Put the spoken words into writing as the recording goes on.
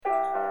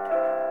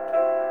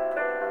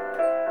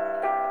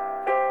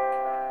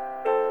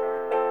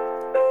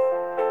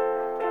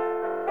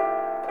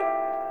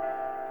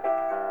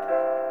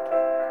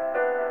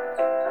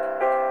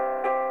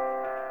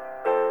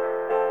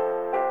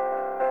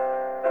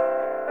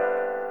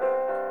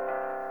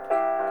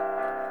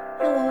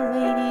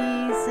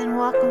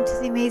welcome to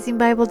the Amazing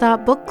Bible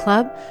Book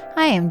Club.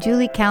 I am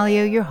Julie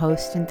Callio, your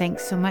host, and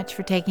thanks so much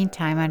for taking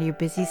time out of your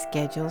busy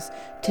schedules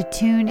to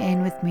tune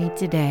in with me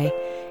today.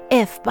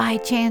 If by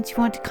chance you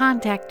want to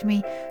contact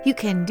me, you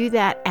can do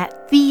that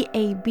at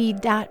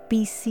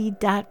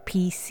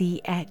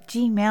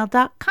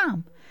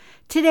theab.bc.pc@gmail.com.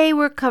 Today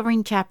we're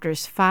covering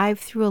chapters 5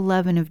 through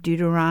 11 of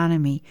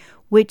Deuteronomy,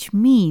 which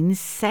means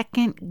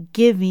second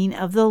giving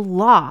of the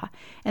law.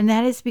 And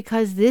that is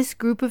because this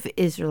group of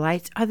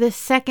Israelites are the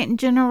second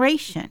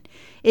generation.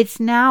 It's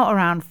now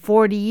around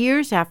 40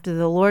 years after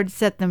the Lord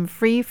set them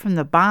free from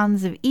the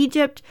bonds of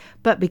Egypt,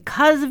 but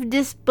because of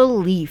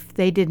disbelief,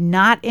 they did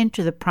not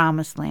enter the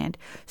promised land.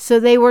 So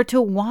they were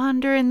to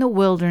wander in the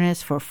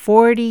wilderness for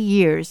 40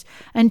 years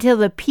until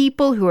the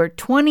people who are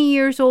 20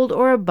 years old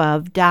or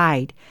above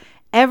died.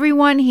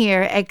 Everyone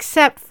here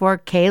except for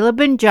Caleb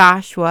and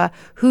Joshua,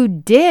 who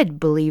did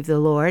believe the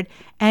Lord,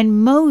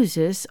 and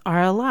Moses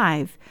are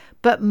alive.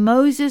 But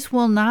Moses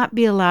will not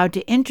be allowed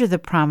to enter the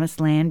promised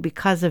land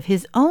because of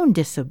his own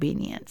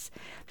disobedience.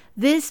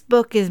 This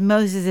book is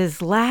Moses'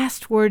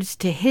 last words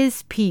to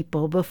his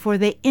people before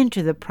they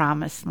enter the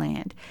promised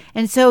land.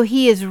 And so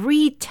he is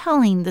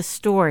retelling the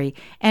story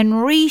and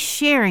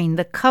resharing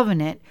the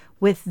covenant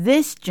with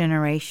this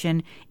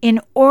generation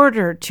in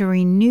order to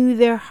renew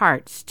their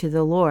hearts to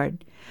the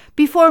Lord.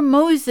 Before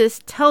Moses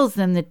tells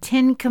them the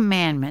 10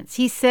 Commandments,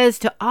 he says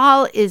to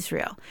all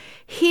Israel,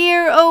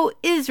 "Hear, O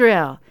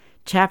Israel."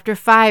 Chapter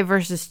 5,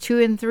 verses 2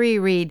 and 3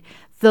 read,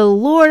 "The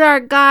Lord our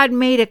God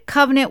made a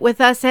covenant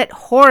with us at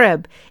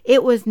Horeb.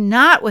 It was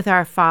not with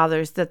our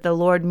fathers that the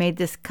Lord made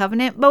this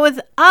covenant, but with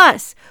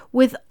us,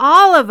 with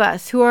all of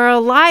us who are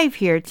alive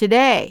here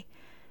today."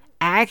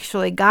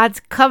 Actually, God's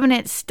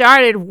covenant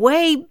started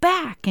way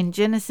back in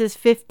Genesis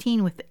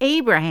 15 with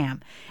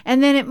Abraham,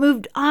 and then it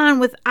moved on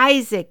with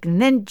Isaac,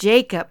 and then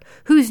Jacob,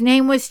 whose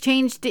name was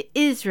changed to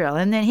Israel,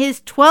 and then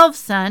his 12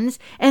 sons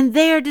and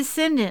their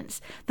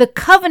descendants. The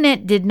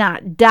covenant did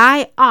not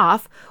die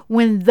off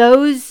when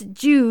those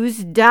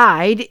Jews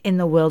died in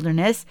the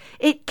wilderness.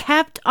 It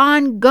kept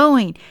on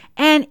going,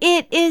 and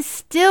it is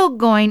still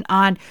going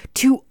on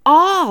to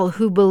all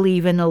who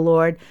believe in the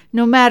Lord,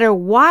 no matter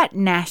what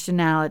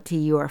nationality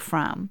you are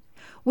from.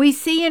 We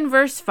see in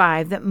verse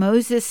 5 that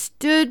Moses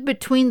stood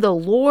between the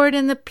Lord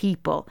and the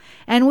people,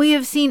 and we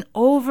have seen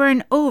over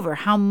and over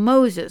how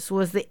Moses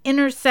was the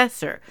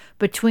intercessor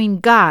between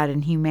God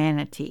and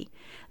humanity.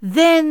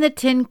 Then the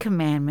 10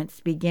 Commandments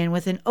begin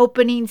with an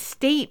opening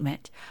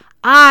statement.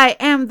 "I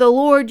am the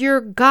Lord your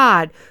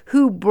God,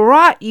 who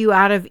brought you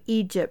out of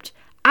Egypt,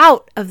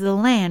 out of the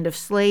land of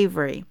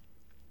slavery."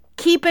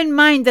 Keep in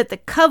mind that the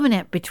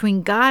covenant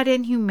between God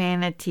and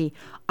humanity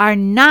are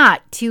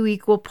not two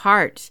equal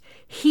parts.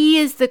 He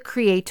is the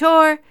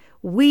creator,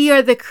 we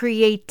are the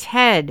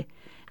created.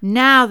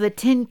 Now the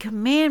 10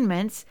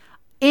 Commandments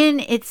in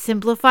its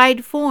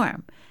simplified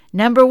form.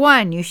 Number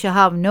 1, you shall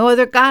have no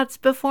other gods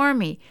before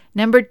me.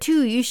 Number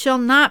 2, you shall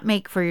not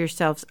make for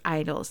yourselves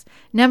idols.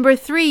 Number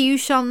 3, you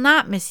shall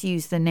not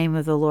misuse the name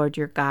of the Lord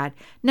your God.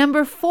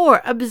 Number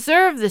 4,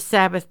 observe the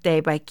Sabbath day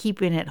by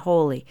keeping it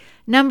holy.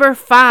 Number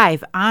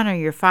 5, honor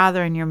your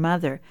father and your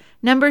mother.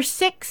 Number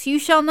 6, you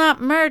shall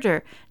not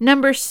murder.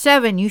 Number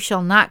 7, you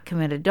shall not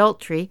commit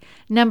adultery.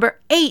 Number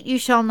 8, you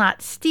shall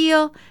not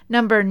steal.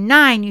 Number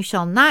 9, you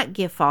shall not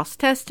give false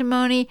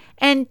testimony.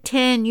 And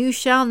 10, you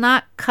shall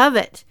not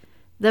covet.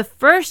 The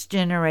first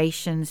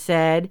generation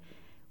said,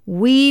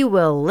 "We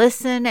will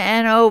listen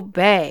and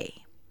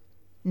obey."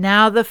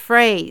 Now the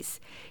phrase,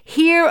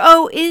 "Hear,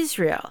 O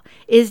Israel,"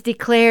 is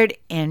declared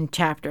in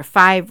chapter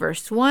 5,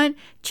 verse 1,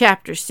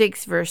 chapter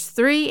 6, verse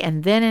 3,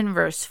 and then in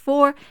verse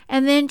 4,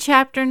 and then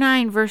chapter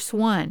 9, verse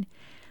 1.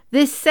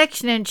 This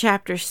section in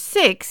chapter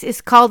 6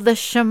 is called the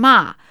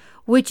Shema,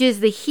 which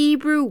is the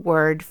Hebrew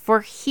word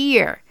for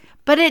hear.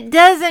 But it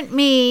doesn't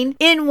mean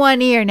in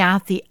one ear and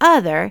out the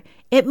other.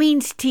 It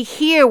means to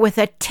hear with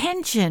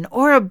attention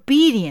or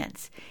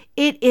obedience.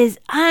 It is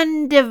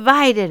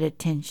undivided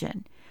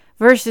attention.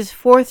 Verses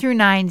 4 through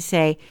 9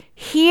 say,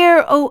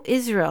 "Hear, O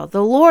Israel,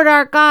 the Lord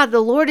our God, the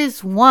Lord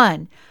is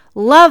one.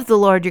 Love the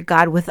Lord your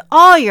God with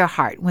all your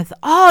heart, with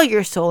all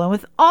your soul, and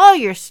with all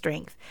your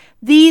strength.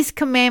 These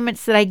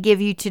commandments that I give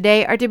you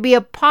today are to be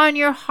upon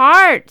your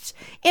hearts.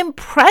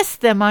 Impress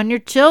them on your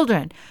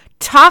children.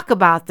 Talk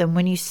about them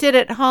when you sit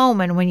at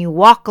home and when you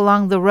walk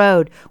along the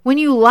road, when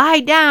you lie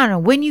down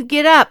and when you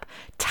get up.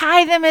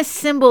 Tie them as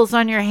symbols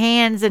on your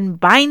hands and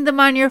bind them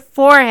on your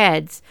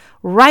foreheads.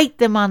 Write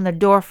them on the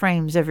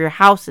doorframes of your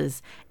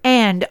houses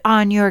and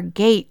on your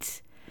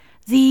gates."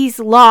 These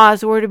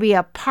laws were to be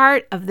a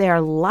part of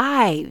their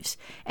lives,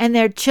 and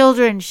their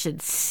children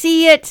should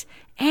see it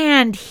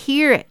and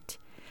hear it.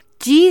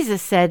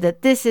 Jesus said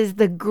that this is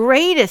the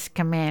greatest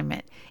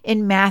commandment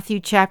in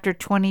Matthew chapter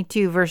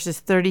 22, verses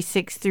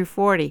 36 through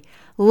 40.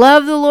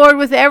 Love the Lord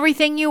with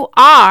everything you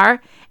are.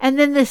 And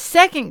then the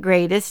second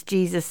greatest,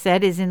 Jesus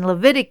said, is in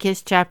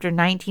Leviticus chapter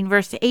 19,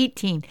 verse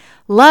 18.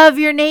 Love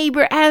your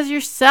neighbor as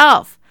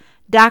yourself.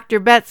 Dr.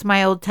 Betts,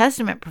 my Old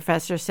Testament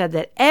professor, said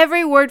that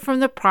every word from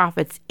the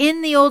prophets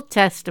in the Old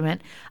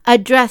Testament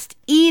addressed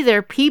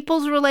either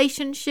people's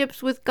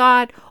relationships with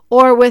God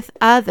or with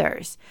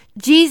others.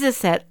 Jesus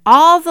said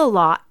all the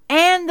law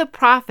and the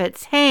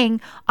prophets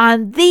hang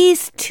on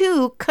these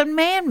two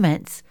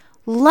commandments: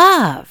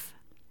 love.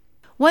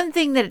 One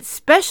thing that is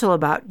special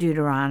about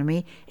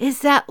Deuteronomy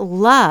is that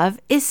love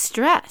is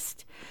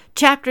stressed.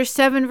 Chapter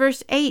 7,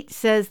 verse 8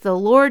 says the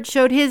Lord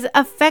showed his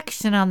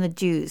affection on the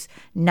Jews,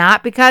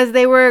 not because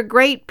they were a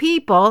great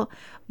people,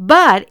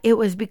 but it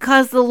was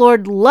because the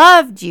Lord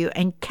loved you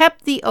and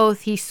kept the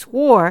oath he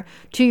swore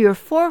to your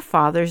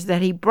forefathers,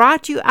 that he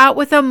brought you out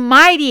with a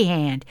mighty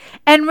hand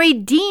and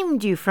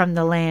redeemed you from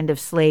the land of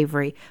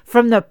slavery,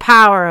 from the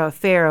power of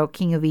Pharaoh,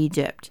 king of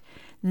Egypt.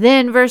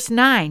 Then verse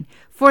 9,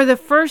 for the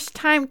first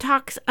time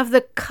talks of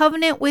the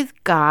covenant with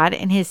God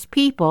and his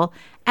people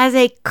as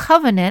a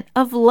covenant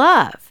of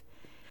love.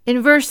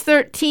 In verse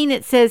 13,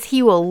 it says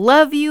he will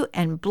love you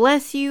and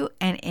bless you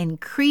and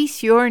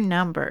increase your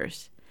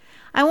numbers.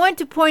 I want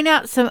to point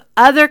out some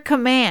other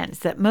commands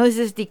that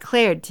Moses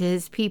declared to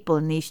his people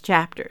in these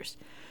chapters.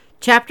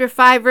 Chapter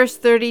 5, verse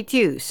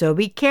 32, so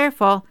be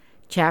careful.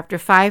 Chapter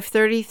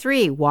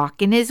 5:33,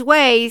 walk in his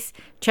ways.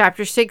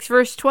 Chapter 6,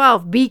 verse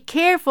 12, be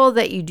careful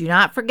that you do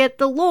not forget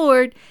the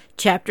Lord.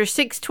 Chapter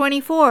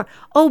 6:24,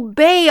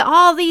 obey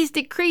all these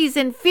decrees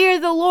and fear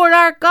the Lord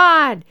our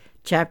God.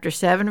 Chapter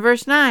 7,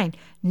 verse 9,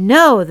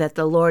 know that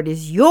the Lord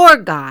is your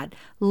God.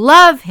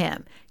 Love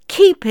him.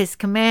 Keep his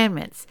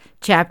commandments.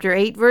 Chapter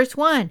 8, verse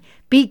 1,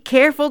 be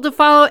careful to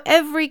follow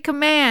every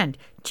command.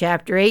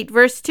 Chapter 8,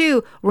 verse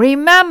 2,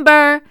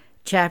 remember.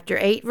 Chapter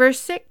 8, verse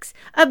 6,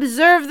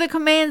 observe the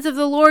commands of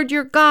the Lord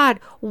your God.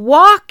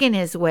 Walk in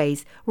his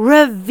ways.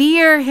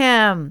 Revere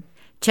him.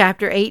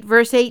 Chapter 8,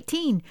 verse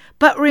 18,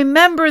 but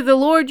remember the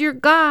Lord your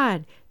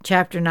God.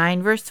 Chapter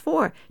 9, verse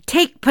 4,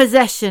 take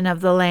possession of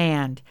the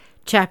land.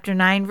 Chapter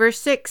 9, verse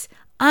 6,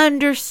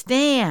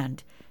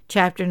 understand.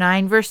 Chapter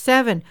 9, verse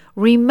 7,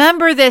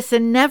 remember this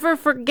and never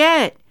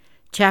forget.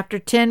 Chapter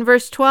 10,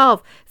 verse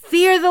 12,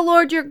 fear the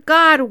Lord your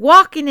God,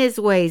 walk in his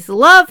ways,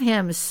 love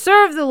him,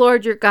 serve the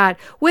Lord your God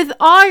with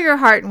all your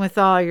heart and with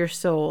all your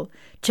soul.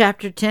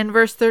 Chapter 10,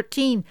 verse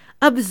 13,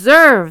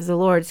 observe the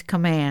Lord's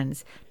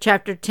commands.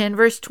 Chapter 10,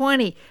 verse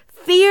 20,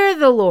 fear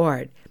the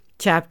Lord.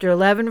 Chapter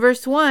 11,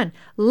 verse 1,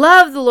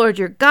 love the Lord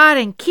your God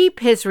and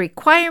keep his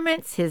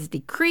requirements, his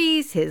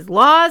decrees, his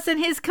laws, and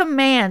his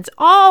commands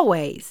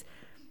always.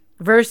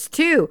 Verse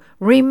 2,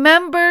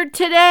 remember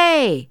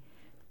today.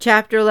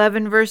 Chapter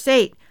 11, verse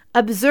 8,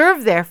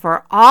 observe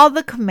therefore all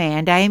the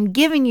command I am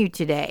giving you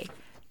today.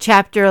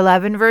 Chapter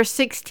 11, verse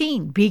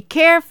 16, be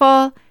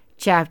careful.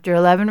 Chapter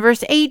 11,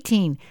 verse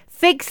 18,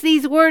 fix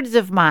these words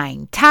of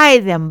mine, tie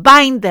them,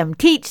 bind them,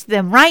 teach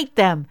them, write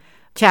them.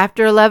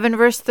 Chapter 11,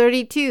 verse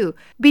 32,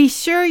 be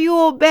sure you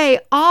obey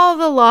all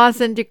the laws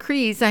and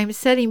decrees I am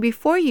setting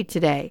before you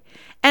today.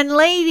 And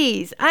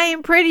ladies, I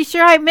am pretty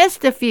sure I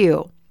missed a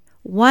few.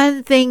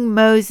 One thing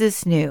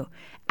Moses knew: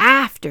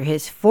 after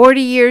his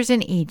 40 years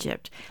in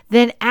Egypt,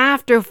 then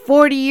after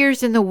 40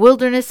 years in the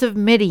wilderness of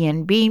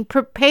Midian being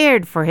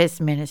prepared for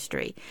his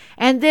ministry,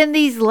 and then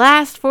these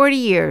last 40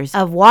 years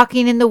of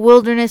walking in the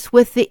wilderness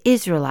with the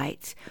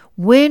Israelites,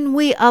 when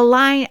we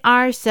align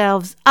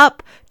ourselves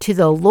up to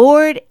the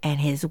Lord and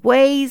his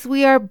ways,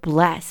 we are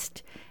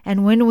blessed,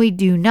 and when we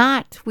do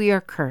not, we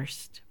are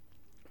cursed.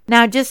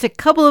 Now, just a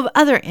couple of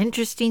other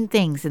interesting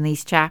things in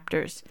these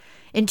chapters.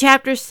 In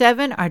chapter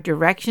 7 are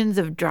directions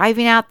of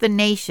driving out the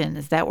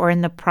nations that were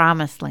in the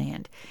promised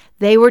land.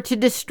 They were to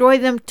destroy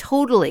them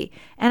totally,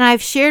 and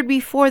I've shared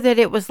before that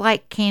it was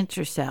like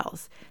cancer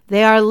cells.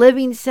 They are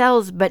living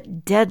cells,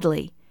 but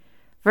deadly.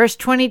 Verse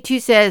 22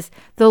 says,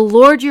 the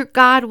Lord your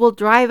God will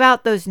drive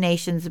out those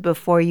nations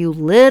before you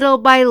little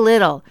by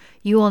little.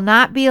 You will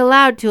not be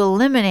allowed to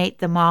eliminate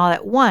them all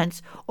at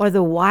once, or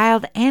the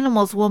wild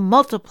animals will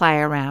multiply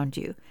around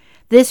you.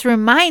 This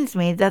reminds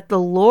me that the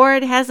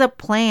Lord has a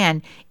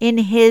plan in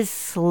his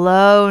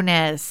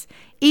slowness,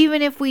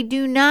 even if we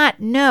do not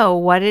know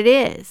what it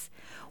is.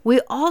 We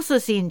also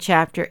see in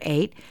chapter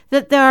 8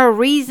 that there are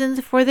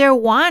reasons for their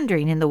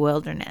wandering in the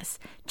wilderness.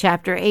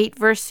 Chapter 8,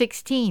 verse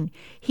 16,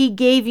 he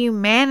gave you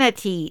manna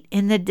to eat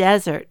in the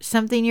desert,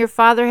 something your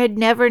father had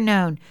never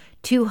known,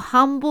 to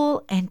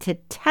humble and to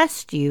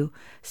test you,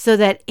 so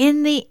that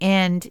in the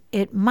end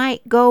it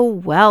might go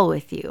well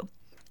with you.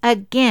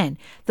 Again,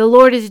 the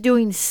Lord is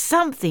doing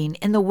something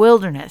in the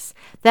wilderness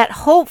that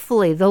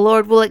hopefully the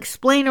Lord will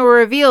explain or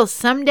reveal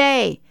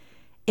someday.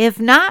 If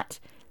not,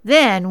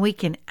 then we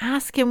can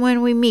ask him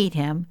when we meet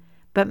him,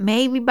 but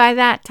maybe by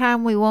that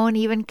time we won't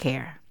even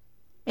care.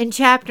 In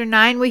chapter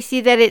 9, we see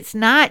that it's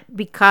not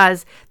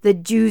because the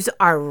Jews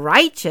are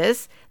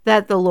righteous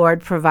that the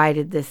Lord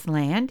provided this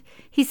land.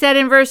 He said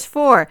in verse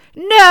 4,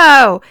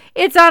 no,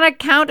 it's on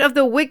account of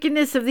the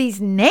wickedness of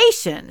these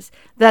nations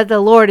that the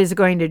Lord is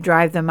going to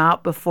drive them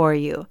out before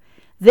you.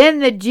 Then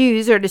the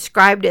Jews are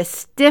described as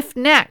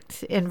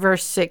stiff-necked in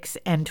verse 6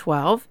 and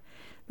 12.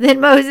 Then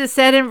Moses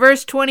said in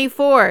verse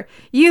 24,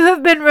 you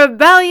have been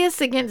rebellious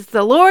against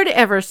the Lord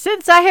ever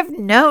since I have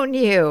known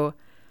you.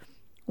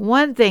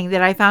 One thing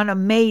that I found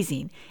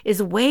amazing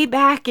is way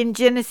back in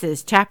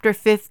Genesis chapter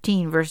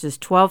 15, verses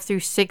 12 through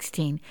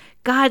 16,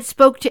 God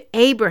spoke to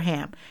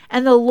Abraham,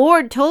 and the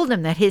Lord told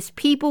him that his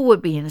people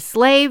would be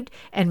enslaved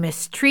and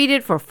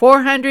mistreated for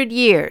 400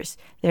 years,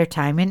 their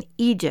time in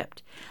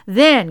Egypt.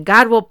 Then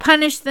God will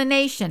punish the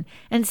nation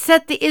and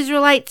set the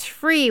Israelites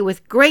free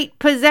with great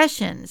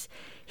possessions.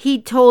 He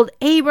told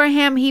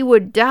Abraham he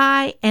would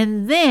die,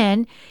 and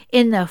then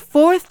in the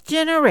 4th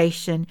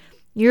generation,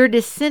 your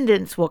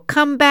descendants will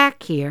come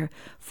back here,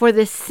 for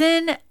the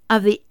sin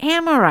of the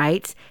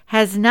Amorites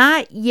has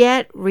not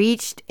yet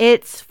reached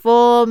its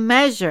full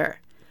measure.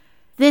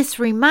 This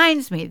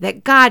reminds me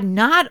that God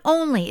not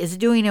only is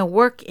doing a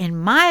work in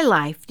my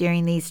life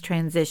during these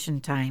transition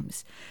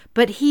times,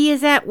 but He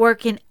is at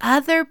work in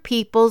other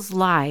people's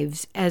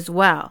lives as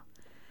well.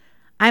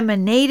 I'm a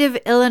native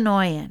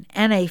Illinoisan,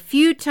 and a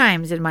few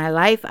times in my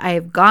life I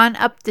have gone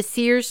up the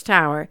Sears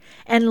Tower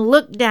and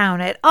looked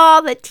down at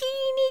all the teeny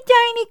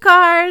tiny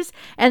cars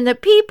and the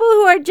people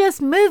who are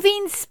just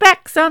moving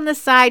specks on the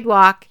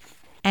sidewalk,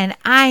 and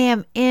I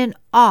am in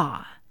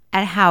awe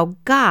at how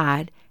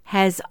God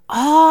has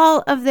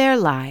all of their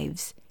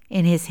lives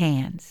in His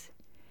hands.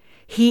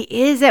 He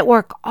is at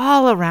work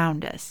all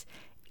around us,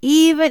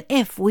 even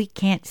if we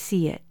can't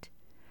see it.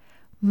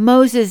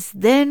 Moses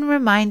then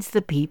reminds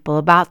the people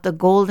about the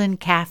golden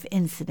calf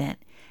incident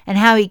and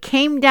how he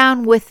came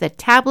down with the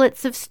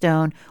tablets of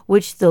stone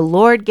which the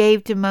Lord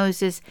gave to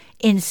Moses,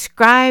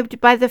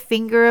 inscribed by the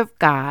finger of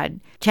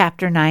God,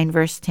 chapter 9,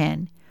 verse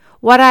 10.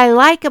 What I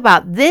like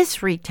about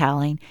this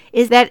retelling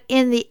is that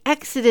in the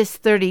Exodus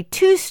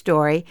 32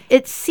 story,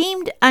 it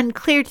seemed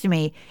unclear to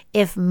me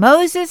if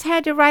Moses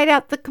had to write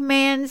out the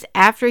commands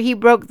after he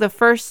broke the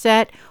first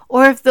set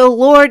or if the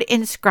Lord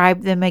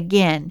inscribed them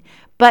again.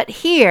 But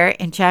here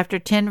in chapter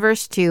 10,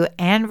 verse 2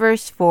 and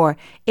verse 4,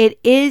 it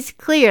is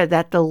clear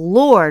that the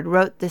Lord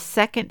wrote the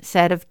second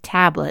set of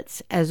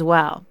tablets as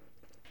well.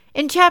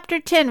 In chapter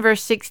 10,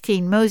 verse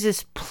 16,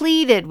 Moses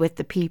pleaded with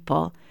the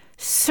people,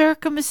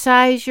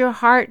 "Circumcise your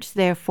hearts,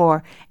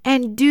 therefore,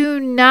 and do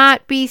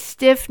not be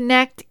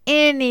stiff-necked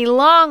any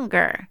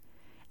longer."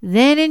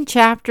 Then in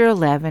chapter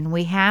 11,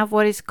 we have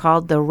what is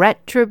called the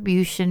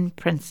retribution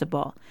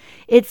principle.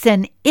 It's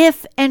an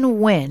if and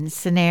when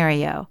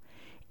scenario.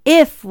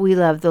 If we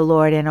love the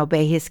Lord and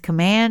obey His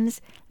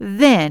commands,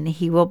 then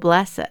He will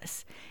bless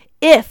us.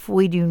 If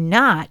we do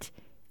not,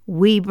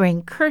 we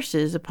bring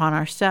curses upon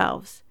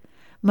ourselves.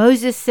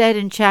 Moses said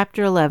in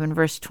chapter 11,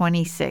 verse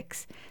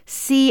 26,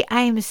 "See,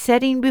 I am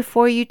setting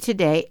before you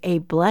today a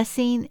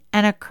blessing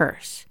and a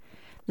curse.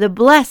 The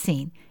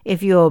blessing,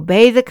 if you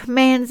obey the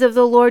commands of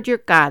the Lord your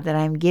God that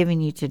I am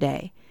giving you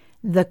today.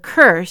 The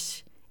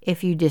curse,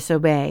 if you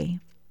disobey."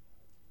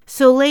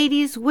 So,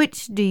 ladies,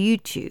 which do you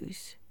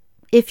choose?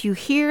 If you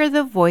hear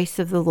the voice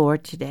of the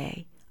Lord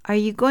today, are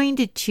you going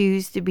to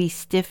choose to be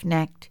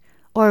stiff-necked,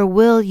 or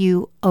will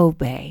you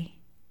obey?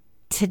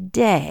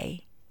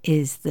 Today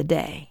is the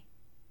day.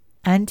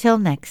 Until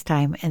next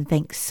time, and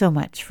thanks so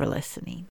much for listening.